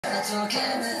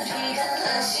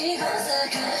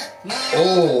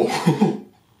Oh.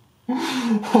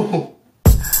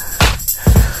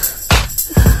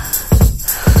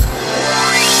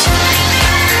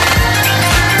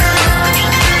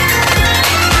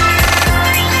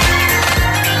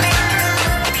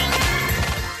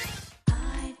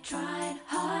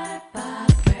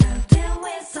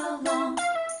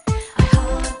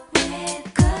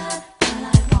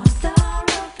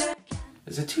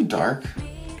 Is it too dark?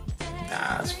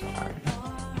 Nah, it's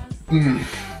fine.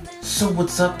 So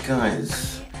what's up,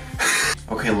 guys?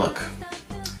 Okay, look.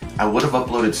 I would have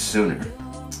uploaded sooner,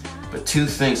 but two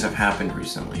things have happened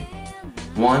recently.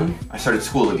 One, I started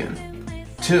school again.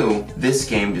 Two, this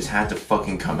game just had to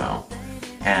fucking come out.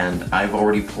 And I've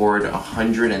already poured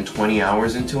 120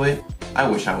 hours into it. I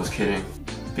wish I was kidding.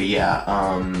 But yeah,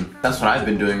 that's what I've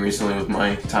been doing recently with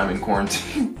my time in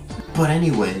quarantine. But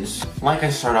anyways, like I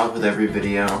start off with every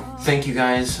video, thank you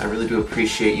guys, I really do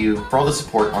appreciate you for all the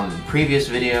support on the previous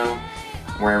video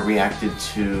where I reacted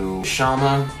to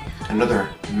Shama, another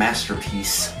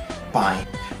masterpiece by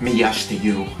Miyashita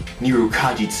Yuu, Nier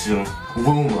Kajitsu,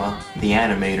 Wuma, the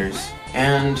animators.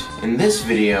 And in this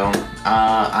video,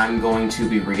 I'm going to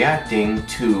be reacting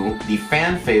to the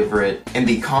fan favorite in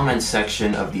the comments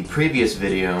section of the previous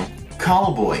video,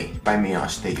 Cool Boy by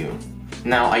Miyashita Yuu.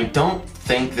 Now, I don't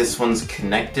think this one's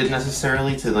connected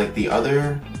necessarily to like the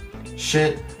other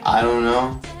shit, I don't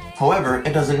know. However,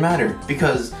 it doesn't matter,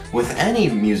 because with any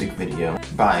music video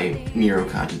by Nier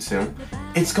Kajitsu,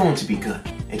 it's going to be good.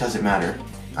 It doesn't matter.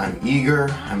 I'm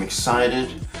eager, I'm excited,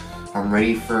 I'm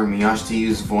ready for Miyashita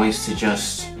Yuu's voice to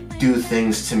just do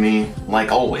things to me,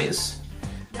 like always.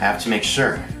 I have to make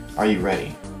sure. Are you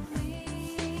ready?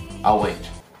 I'll wait.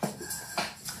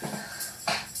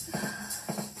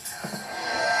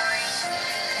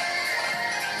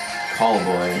 Cool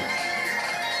Boy.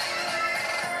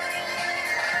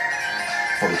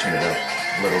 Probably turn it up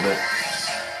a little bit.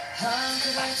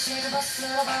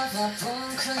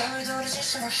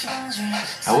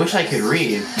 I wish I could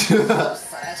read.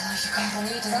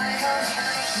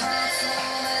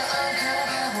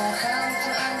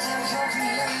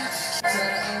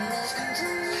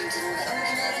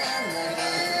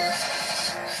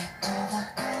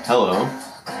 Hello.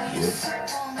 You.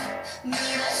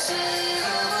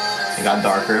 It got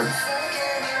darker.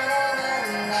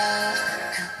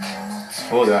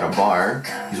 Oh, they're at a bar.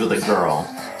 He's with a girl.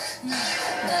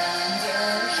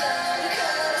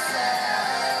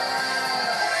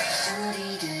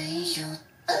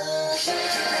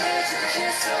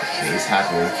 Okay, he's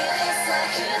happy.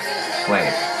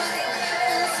 Wait.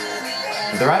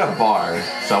 They're at a bar,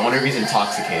 so I wonder if he's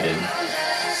intoxicated.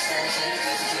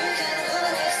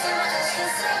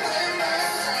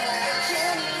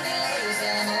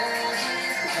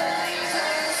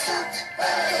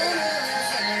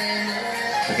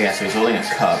 Okay, so he's holding a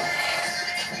cup.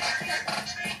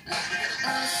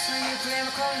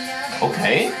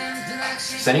 Okay.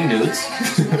 Sending nudes.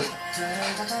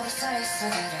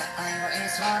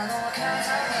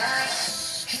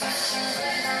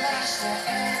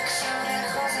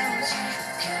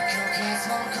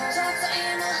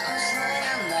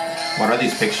 What are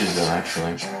these pictures though,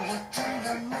 actually?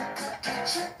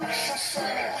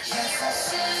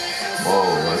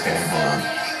 Whoa, okay, hold on.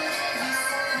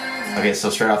 Okay, so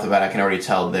straight off the bat, I can already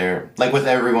tell there, like with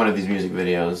every one of these music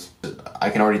videos, I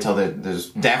can already tell that there's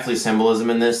definitely symbolism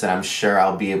in this that I'm sure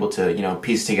I'll be able to, you know,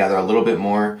 piece together a little bit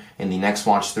more in the next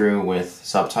watch through with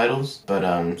subtitles. But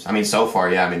I mean, so far,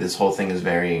 yeah, I mean, this whole thing is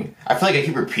very. I feel like I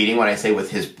keep repeating what I say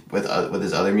with his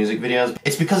other music videos.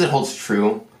 It's because it holds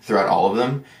true throughout all of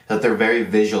them that they're very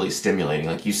visually stimulating.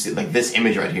 Like you see, like this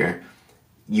image right here,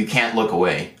 you can't look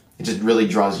away. It just really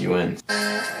draws you in.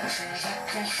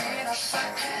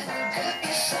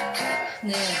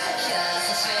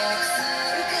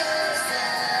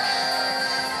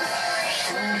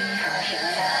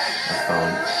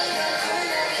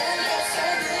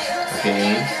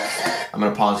 Okay, I'm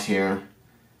gonna pause here.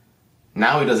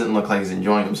 Now he doesn't look like he's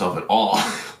enjoying himself at all.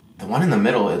 The one in the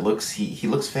middle, it looks he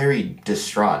looks very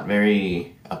distraught,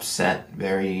 very upset,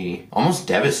 very almost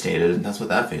devastated. That's what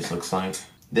that face looks like.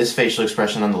 This facial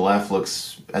expression on the left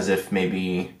looks as if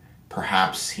maybe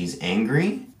perhaps he's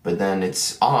angry, but then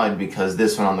it's odd because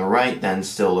this one on the right then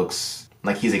still looks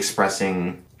like he's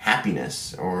expressing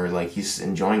happiness or like he's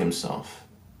enjoying himself.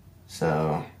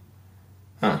 So,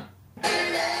 huh.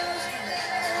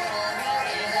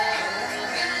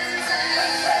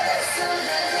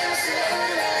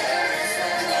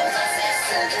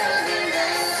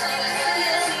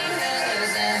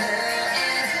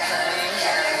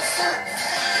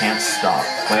 Can't stop.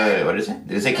 Wait, what did it say?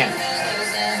 Did it say can't?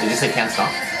 Did it say can't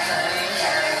stop?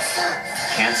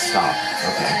 Can't stop.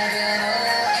 Okay.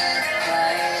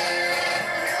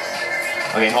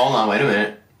 Okay, hold on, wait a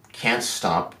minute. Can't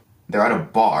stop. They're at a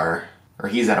bar, or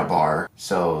he's at a bar.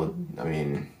 So, I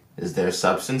mean, is there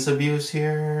substance abuse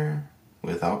here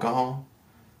with alcohol?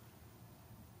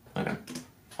 Okay.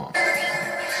 Hold on.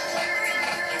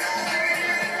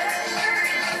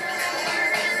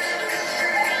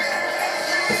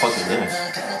 The fuck is this?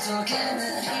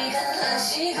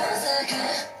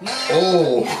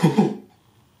 Oh!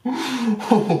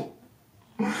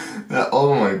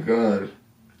 Oh my god.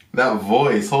 That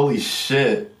voice, holy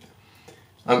shit.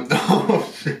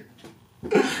 Oh shit.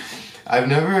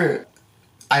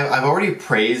 I've already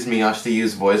praised Miyashita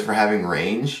Yuu's voice for having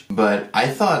range, but I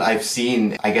thought I've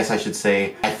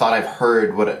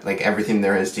heard what, like, everything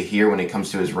there is to hear when it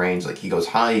comes to his range. Like, he goes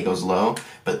high, he goes low,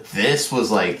 but this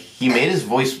was like, he made his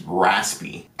voice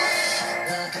raspy.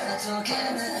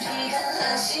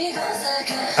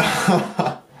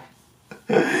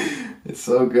 It's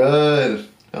so good.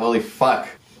 Holy fuck.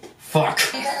 Fuck.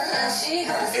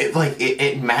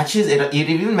 It matches, it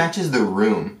even matches the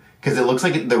room. Because it looks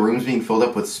like the room's being filled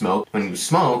up with smoke. When you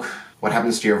smoke, what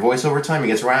happens to your voice over time? It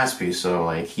gets raspy. So,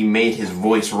 like, he made his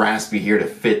voice raspy here to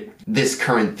fit this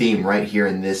current theme right here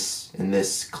in this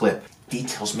clip.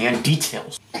 Details, man,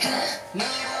 details.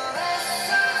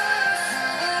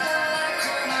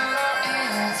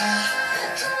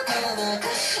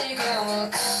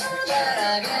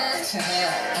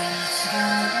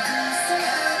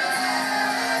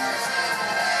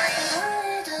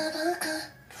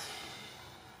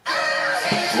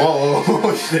 Whoa,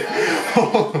 oh shit.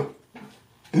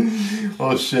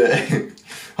 Oh shit.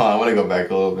 Hold on, I want to go back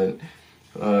a little bit.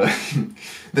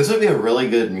 This would be a really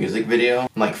good music video,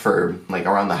 like for, like,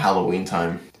 around the Halloween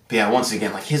time. But yeah, once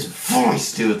again, like, his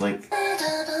voice, dude, like...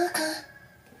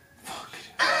 Fuck.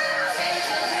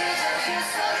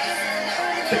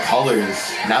 The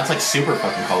colors, now it's like super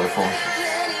fucking colorful.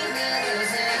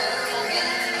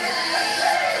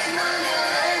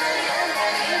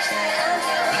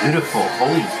 Beautiful,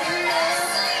 holy.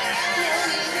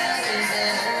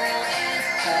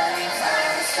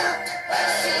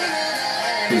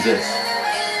 Who's this?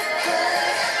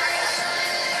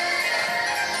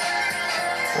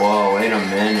 Whoa, wait a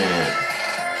minute.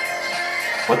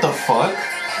 What the fuck?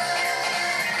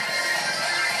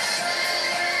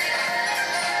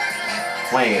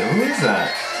 Wait, who is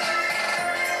that?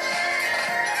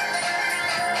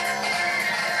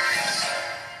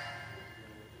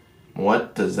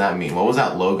 What does that mean? What was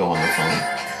that logo on the phone?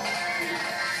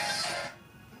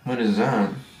 What is that?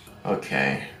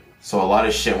 Okay, so a lot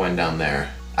of shit went down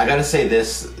there. I gotta say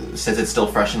this, since it's still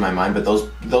fresh in my mind, but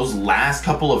those last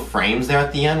couple of frames there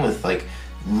at the end with, like,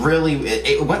 really,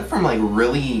 it went from, like,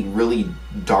 really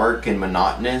dark and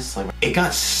monotonous, like, it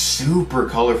got super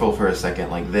colorful for a second,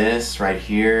 like this right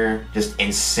here, just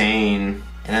insane.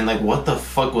 And then, like, what the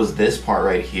fuck was this part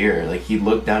right here? Like, he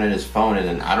looked down at his phone and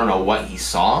then I don't know what he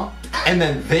saw. And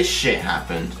then this shit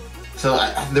happened. So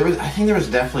I think there was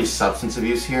definitely substance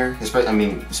abuse here. I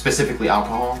mean, specifically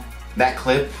alcohol. That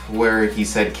clip where he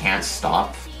said "can't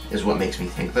stop" is what makes me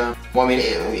think that. Well, I mean,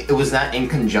 it was that in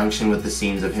conjunction with the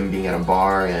scenes of him being at a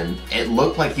bar, and it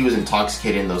looked like he was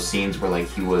intoxicated in those scenes where, like,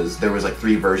 there was like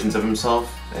 3 versions of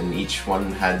himself, and each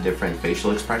one had different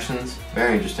facial expressions.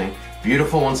 Very interesting.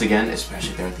 Beautiful once again,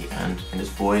 especially there at the end, and his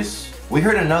voice. We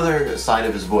heard another side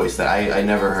of his voice that I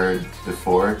never heard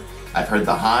before. I've heard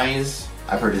the highs,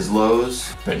 I've heard his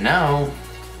lows, but now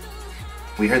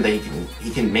we heard that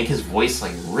he can make his voice,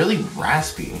 like, really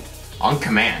raspy on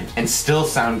command and still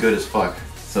sound good as fuck.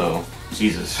 So,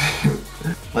 Jesus.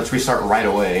 Let's restart right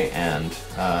away, and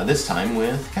this time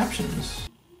with captions.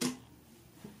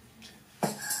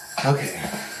 Okay,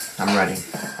 I'm ready.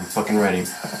 I'm fucking ready.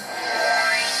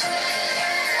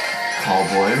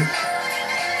 Callboy.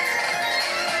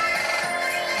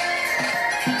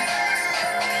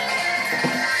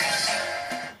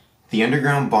 The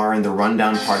underground bar in the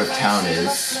rundown part of town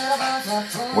is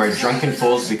where drunken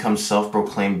fools become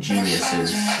self-proclaimed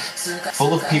geniuses,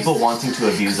 full of people wanting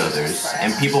to abuse others,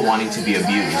 and people wanting to be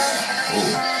abused.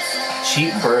 Ooh.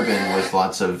 Cheap bourbon with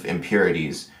lots of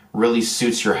impurities really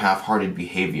suits your half-hearted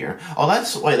behavior. Oh,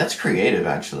 that's creative,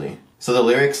 actually. So the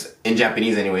lyrics, in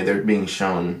Japanese anyway, they're being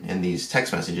shown in these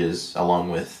text messages along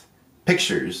with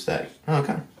pictures that, oh,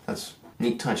 okay, that's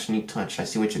neat touch, neat touch. I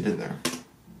see what you did there.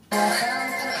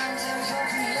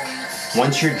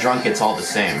 Once you're drunk, it's all the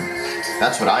same.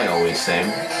 That's what I always say.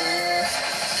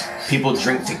 People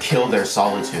drink to kill their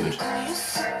solitude.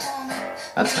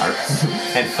 That's dark.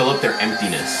 And fill up their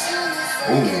emptiness.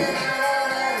 Ooh.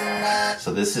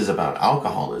 So this is about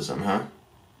alcoholism, huh?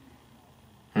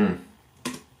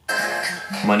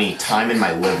 Money, time, and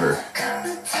my liver.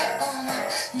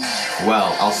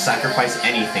 Well, I'll sacrifice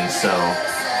anything, so...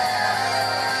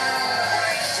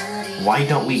 Why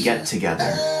don't we get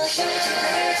together?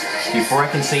 Before I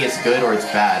can say it's good or it's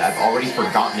bad, I've already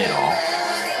forgotten it all.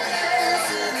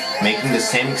 Making the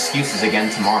same excuses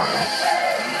again tomorrow.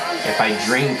 If I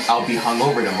drink, I'll be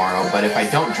hungover tomorrow, but if I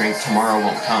don't drink, tomorrow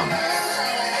won't come.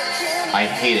 I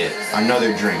hate it.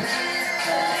 Another drink.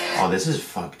 Oh, this is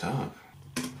fucked up.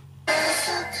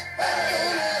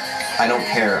 I don't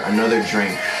care. Another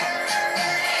drink.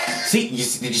 See,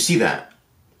 did you see that?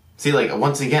 See, like,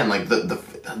 once again, like,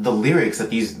 the lyrics that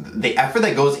the effort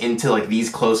that goes into, like, these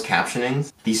closed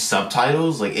captionings, these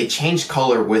subtitles, like, it changed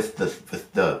color with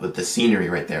the scenery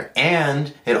right there.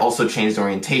 And it also changed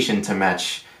orientation to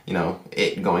match, you know,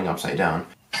 it going upside down.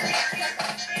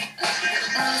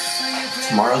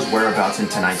 Tomorrow's whereabouts in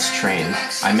tonight's train.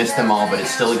 I missed them all, but it's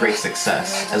still a great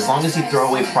success. As long as you throw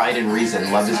away pride and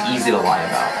reason, love is easy to lie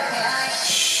about.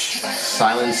 Shh.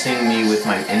 Silencing me with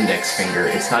my index finger.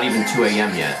 It's not even 2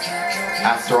 a.m. yet.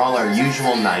 After all our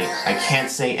usual night, I can't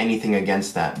say anything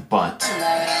against that, but...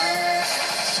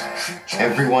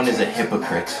 everyone is a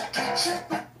hypocrite.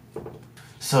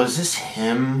 So is this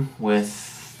him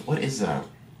with... what is that?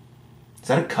 Is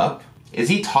that a cup? Is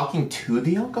he talking to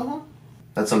the alcohol?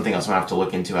 That's something else I'm gonna have to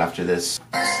look into after this.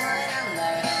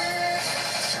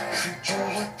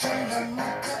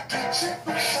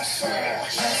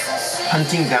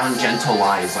 Hunting down gentle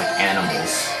lies like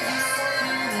animals.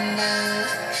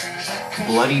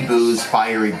 Bloody booze,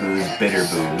 fiery booze, bitter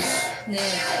booze.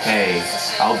 Hey,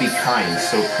 I'll be kind,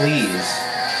 so please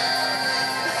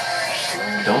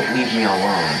don't leave me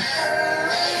alone.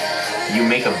 You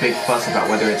make a big fuss about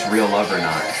whether it's real love or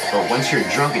not, but once you're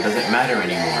drunk, it doesn't matter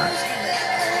anymore.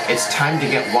 It's time to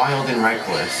get wild and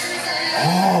reckless.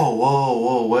 Oh,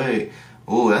 whoa, wait.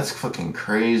 Ooh, that's fucking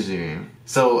crazy.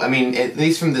 So, I mean, at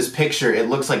least from this picture, it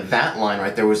looks like that line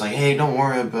right there was like, hey, don't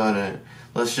worry about it.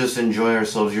 Let's just enjoy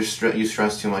ourselves. You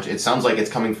stress too much. It sounds like it's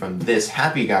coming from this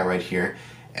happy guy right here.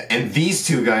 And these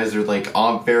two guys are like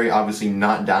very obviously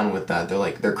not down with that.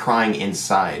 They're crying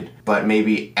inside. But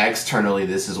maybe externally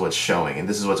this is what's showing. And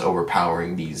this is what's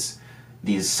overpowering these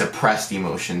suppressed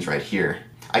emotions right here.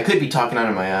 I could be talking out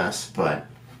of my ass, but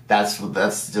that's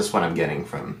just what I'm getting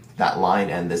from that line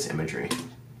and this imagery.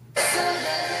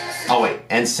 Oh wait,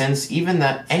 and since even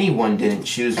that anyone didn't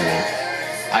choose me,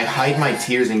 I hide my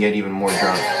tears and get even more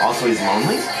drunk. Also, he's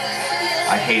lonely?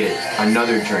 I hate it.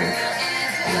 Another drink.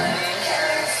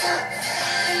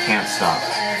 Can't stop.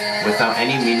 Without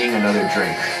any meaning, another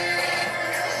drink.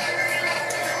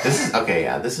 This is, okay,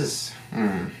 yeah, this is,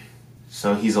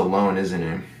 So he's alone, isn't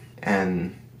he?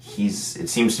 And it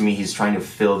seems to me he's trying to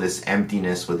fill this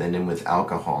emptiness within him with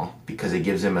alcohol because it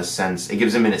gives him a sense, it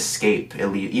gives him an escape.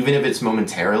 Even if it's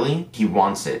momentarily, he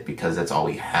wants it because that's all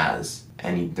he has.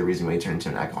 And the reason why he turned into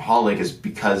an alcoholic is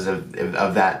because of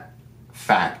that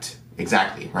fact,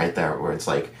 exactly, right there, where it's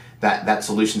like, that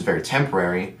solution's very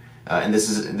temporary, and this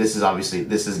is obviously,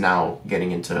 this is now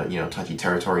getting into, you know, touchy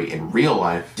territory in real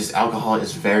life. Just alcohol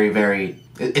is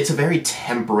it's a very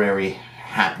temporary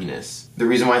happiness. The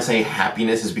reason why I say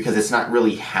happiness is because it's not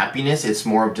really happiness, it's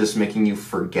more of just making you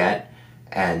forget,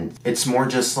 and it's more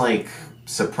just like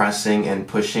suppressing and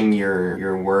pushing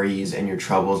your worries and your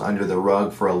troubles under the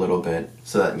rug for a little bit,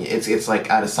 so that it's like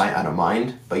out of sight, out of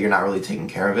mind, but you're not really taking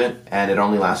care of it, and it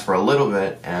only lasts for a little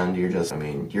bit, and you're just, I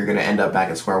mean, you're gonna end up back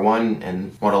at square one.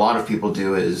 And what a lot of people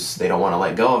do is they don't want to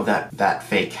let go of that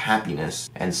fake happiness,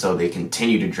 and so they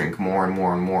continue to drink more and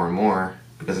more and more and more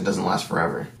because it doesn't last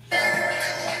forever.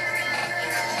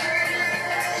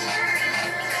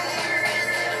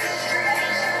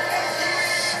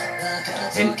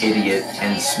 An idiot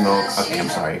and smoke. Okay, I'm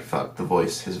sorry. Fuck the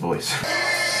voice. His voice.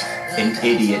 An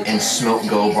idiot and smoke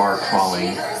go bar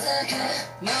crawling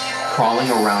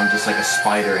around just like a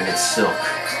spider in its silk.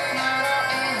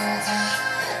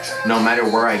 No matter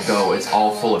where I go, it's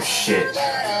all full of shit.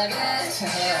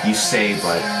 You say,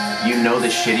 but you know the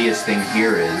shittiest thing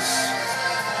here is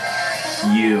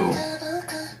you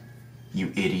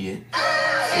idiot.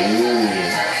 Ooh.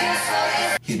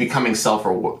 He's becoming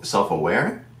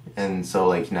self-aware. And so,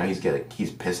 like, now he's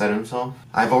pissed at himself.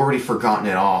 I've already forgotten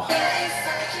it all.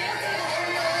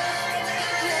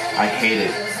 I hate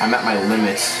it. I'm at my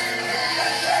limits.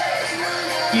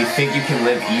 You think you can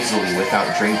live easily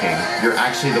without drinking. You're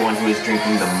actually the one who is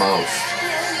drinking the most.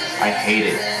 I hate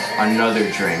it.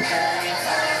 Another drink.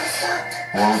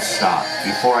 Won't stop.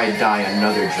 Before I die,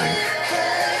 another drink.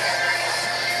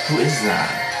 Who is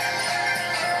that?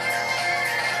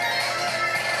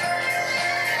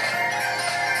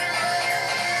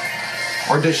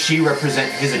 Or does she represent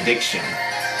his addiction?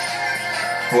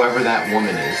 Whoever that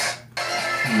woman is.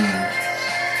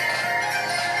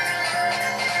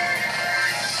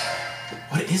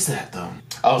 What is that though?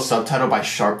 Oh, subtitle by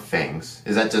Sharp Fangs.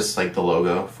 Is that just like the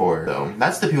logo for... So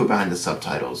that's the people behind the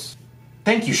subtitles.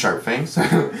 Thank you, Sharp Fangs.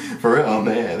 For real,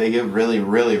 they give really,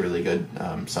 really, really good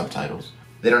subtitles.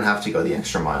 They don't have to go the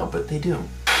extra mile, but they do.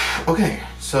 Okay,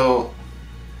 so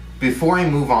before I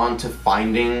move on to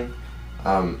finding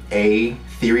a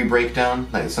theory breakdown,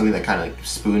 like something that kind of like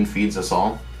spoon feeds us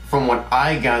all, from what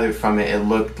I gathered from it, it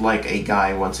looked like a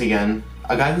guy, once again,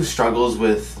 a guy who struggles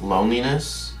with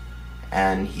loneliness.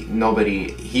 And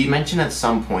he mentioned at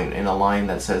some point in a line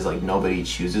that says like nobody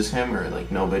chooses him or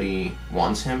like nobody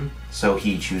wants him. So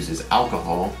he chooses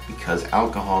alcohol because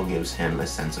alcohol gives him a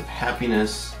sense of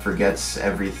happiness, forgets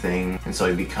everything, and so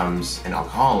he becomes an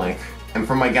alcoholic. And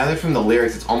from what I gathered from the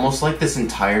lyrics, it's almost like this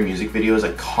entire music video is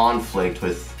a conflict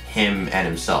with him and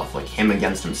himself, like him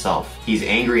against himself. He's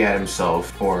angry at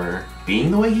himself for being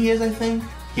the way he is, I think.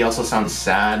 He also sounds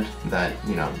sad that,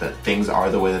 you know, that things are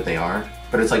the way that they are.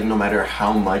 But it's like no matter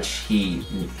how much he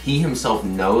himself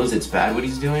knows it's bad what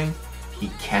he's doing, he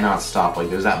cannot stop. Like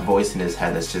there's that voice in his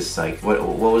head that's just like, what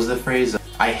was the phrase?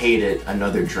 I hate it,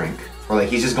 another drink. Or like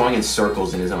he's just going in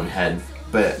circles in his own head.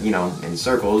 But you know, in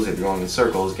circles, if you're going in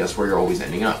circles, guess where you're always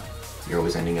ending up? You're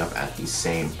always ending up at the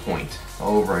same point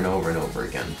over and over and over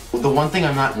again. The one thing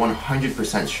I'm not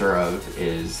 100% sure of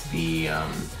is the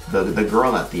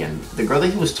girl at the end. The girl that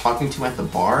he was talking to at the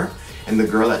bar, and the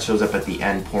girl that shows up at the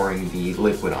end pouring the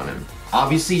liquid on him.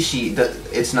 Obviously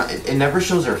it never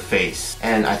shows her face,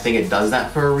 and I think it does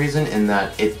that for a reason, in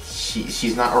that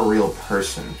she's not a real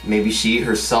person. Maybe she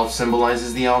herself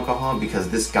symbolizes the alcohol, because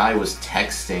this guy was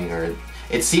texting, or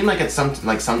it seemed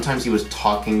like sometimes he was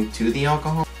talking to the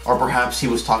alcohol, or perhaps he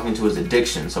was talking to his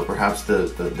addiction. So perhaps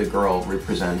the girl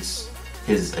represents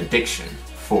his addiction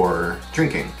for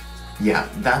drinking. Yeah,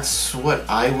 that's what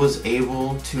I was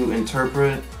able to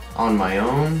interpret on my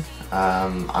own.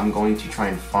 I'm going to try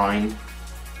and find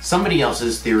somebody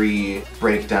else's theory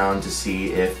breakdown to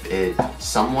see if it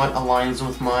somewhat aligns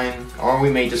with mine, or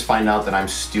we may just find out that I'm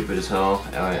stupid as hell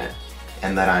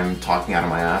and that I'm talking out of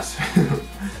my ass.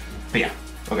 But yeah,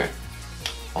 okay.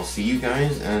 I'll see you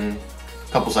guys in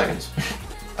a couple seconds.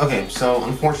 Okay, so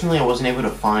unfortunately I wasn't able to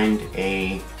find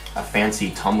a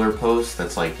fancy Tumblr post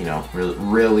that's like, you know,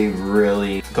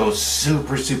 really goes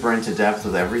super into depth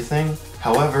with everything.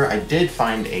 However, I did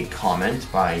find a comment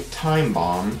by Time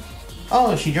Bomb.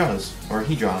 Oh, she draws, or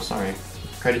he draws, sorry.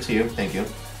 Credit to you, thank you.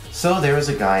 So there is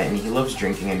a guy and he loves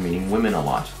drinking and meeting women a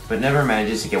lot, but never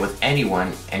manages to get with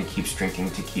anyone and keeps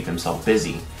drinking to keep himself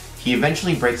busy. He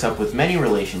eventually breaks up with many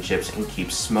relationships and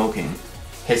keeps smoking.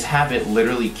 His habit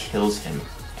literally kills him,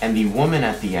 and the woman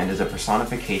at the end is a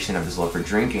personification of his love for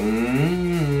drinking.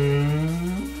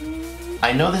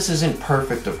 I know this isn't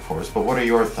perfect, of course, but what are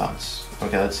your thoughts?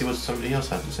 Okay, let's see what somebody else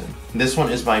has to say. This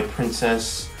one is by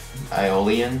Princess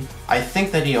Aeolian. I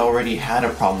think that he already had a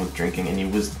problem with drinking, and he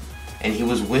was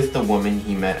with the woman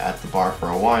he met at the bar for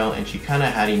a while, and she kind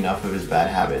of had enough of his bad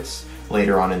habits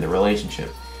later on in the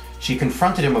relationship. She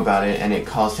confronted him about it, and it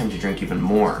caused him to drink even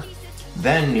more.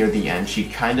 Then, near the end, she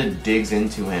kind of digs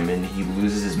into him, and he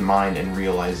loses his mind and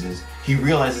realizes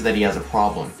that he has a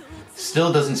problem.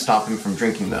 Still doesn't stop him from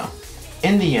drinking though.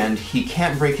 In the end, he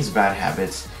can't break his bad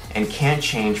habits and can't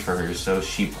change for her, so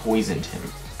she poisoned him.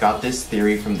 Got this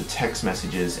theory from the text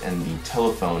messages and the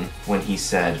telephone when he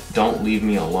said, "Don't leave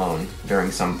me alone,"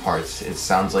 during some parts. It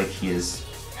sounds like he is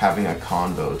having a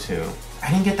convo too.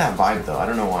 I didn't get that vibe though, I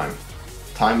don't know why.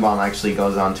 Time Bomb actually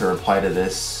goes on to reply to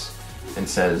this and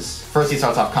says, first he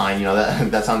starts off kind, you know,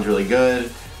 that sounds really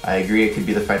good. I agree, it could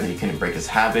be the fact that he couldn't break his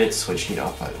habits, which, you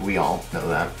know, we all know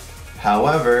that.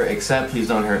 However, except please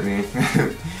don't hurt me.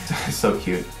 So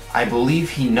cute. I believe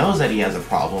he knows that he has a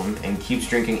problem and keeps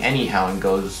drinking anyhow and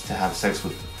goes to have sex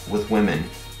with women.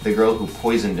 The girl who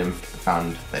poisoned him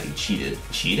found that he cheated.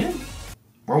 Cheated?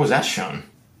 Where was that shown?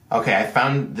 Okay, I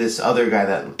found this other guy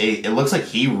that it looks like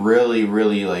he really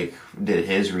like did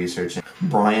his research.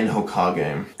 Brian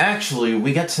Hokage. Actually,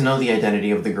 we get to know the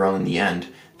identity of the girl in the end.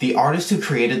 The artist who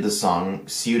created the song,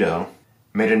 Pseudo,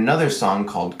 made another song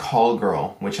called Call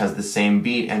Girl, which has the same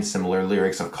beat and similar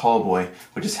lyrics of Call Boy,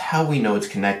 which is how we know it's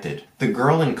connected. The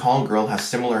girl in Call Girl has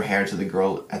similar hair to the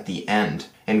girl at the end.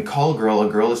 In Call Girl, a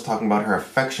girl is talking about her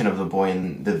affection of the boy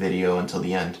in the video until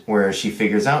the end, where she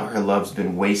figures out her love's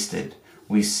been wasted.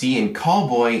 We see in Call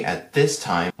Boy at this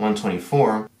time,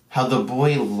 124, how the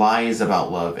boy lies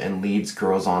about love and leads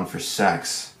girls on for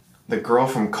sex. The girl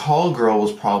from Call Girl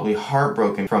was probably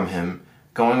heartbroken from him,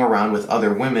 going around with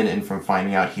other women, and from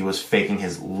finding out he was faking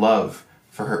his love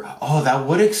for her. Oh, that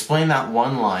would explain that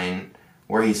one line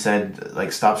where he said, like,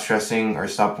 stop stressing or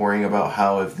stop worrying about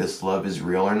how if this love is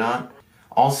real or not.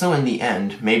 Also, in the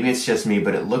end, maybe it's just me,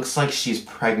 but it looks like she's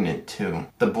pregnant too.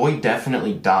 The boy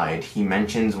definitely died. He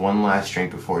mentions one last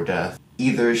drink before death.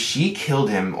 Either she killed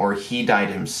him or he died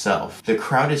himself. The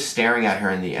crowd is staring at her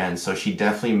in the end, so she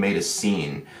definitely made a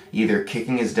scene, either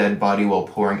kicking his dead body while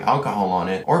pouring alcohol on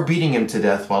it, or beating him to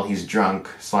death while he's drunk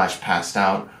 / passed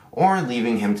out, or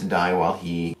leaving him to die while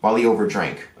he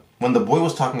overdrank. When the boy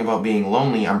was talking about being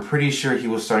lonely, I'm pretty sure he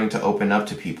was starting to open up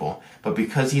to people, but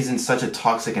because he's in such a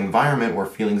toxic environment where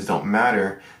feelings don't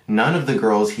matter, none of the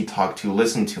girls he talked to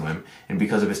listened to him, and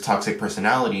because of his toxic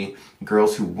personality,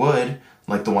 girls who would,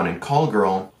 like the one in Call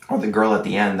Girl, or the girl at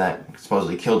the end that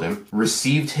supposedly killed him,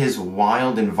 received his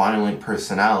wild and violent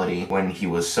personality when he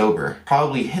was sober.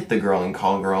 Probably hit the girl in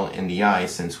Call Girl in the eye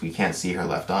since we can't see her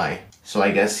left eye. So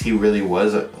I guess he really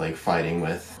was like fighting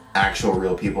with actual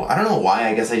real people. I don't know why,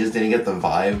 I guess I just didn't get the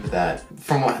vibe that,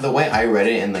 from the way I read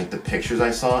it and like the pictures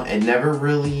I saw, it never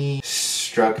really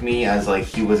struck me as like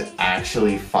he was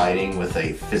actually fighting with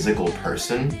a physical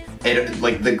person.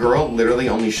 Like the girl literally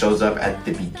only shows up at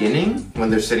the beginning when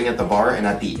they're sitting at the bar and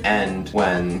at the end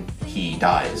when he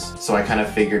dies. So I kind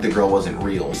of figured the girl wasn't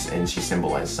real and she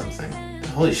symbolized something.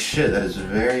 Holy shit, that is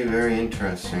very, very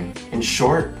interesting. In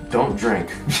short, don't drink.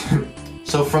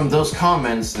 So from those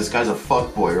comments, this guy's a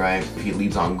fuckboy, right? He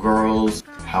leads on girls.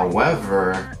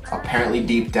 However, apparently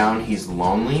deep down he's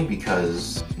lonely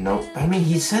because I mean,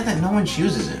 he said that no one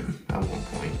chooses him at one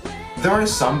point. There are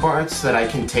some parts that I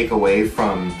can take away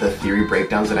from the theory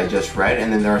breakdowns that I just read,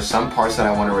 and then there are some parts that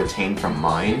I want to retain from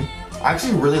mine. I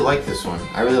actually really like this one.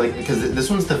 I really like it because this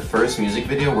one's the first music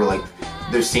video where like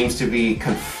there seems to be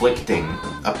conflicting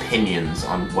opinions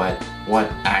on what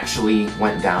actually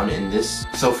went down in this.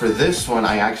 So for this one,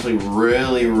 I actually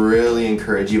really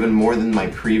encourage, even more than my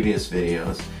previous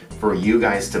videos, for you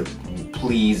guys to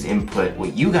please input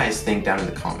what you guys think down in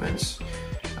the comments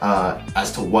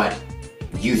as to what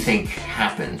you think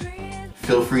happened.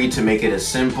 Feel free to make it as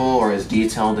simple or as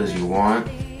detailed as you want,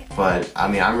 but I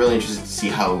mean, I'm really interested to see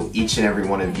how each and every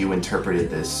one of you interpreted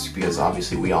this, because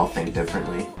obviously we all think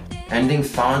differently. Ending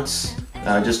thoughts,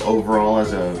 just overall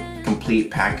as a complete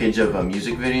package of a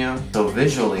music video. So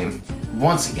visually,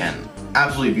 once again,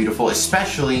 absolutely beautiful,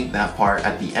 especially that part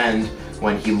at the end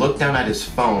when he looked down at his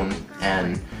phone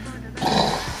and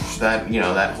that, you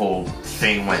know, that whole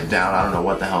thing went down. I don't know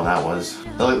what the hell that was.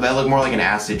 That looked more like an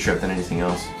acid trip than anything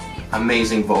else.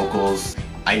 Amazing vocals.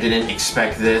 I didn't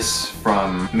expect this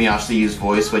from Miyashita Yuu's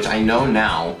voice, which I know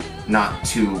now not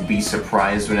to be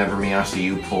surprised whenever Miyashita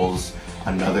Yuu pulls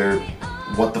another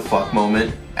what the fuck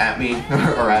moment at me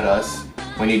or at us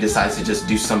when he decides to just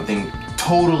do something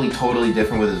totally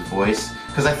different with his voice.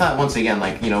 Because I thought, once again,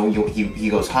 like, you know, he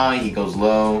goes high, he goes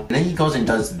low, and then he goes and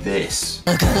does this.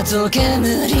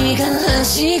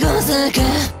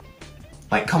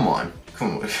 Like, come on.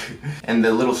 And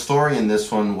the little story in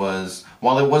this one was,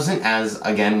 while it wasn't as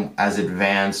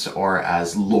advanced or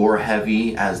as lore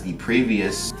heavy as the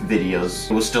previous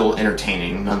videos, it was still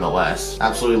entertaining nonetheless.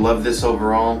 Absolutely love this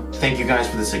overall. Thank you guys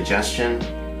for the suggestion,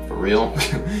 for real.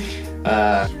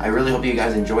 I really hope you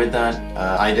guys enjoyed that.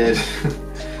 I did.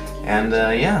 And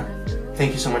yeah,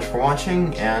 thank you so much for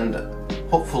watching, and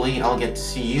hopefully I'll get to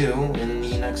see you in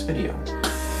the next video.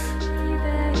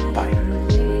 Bye.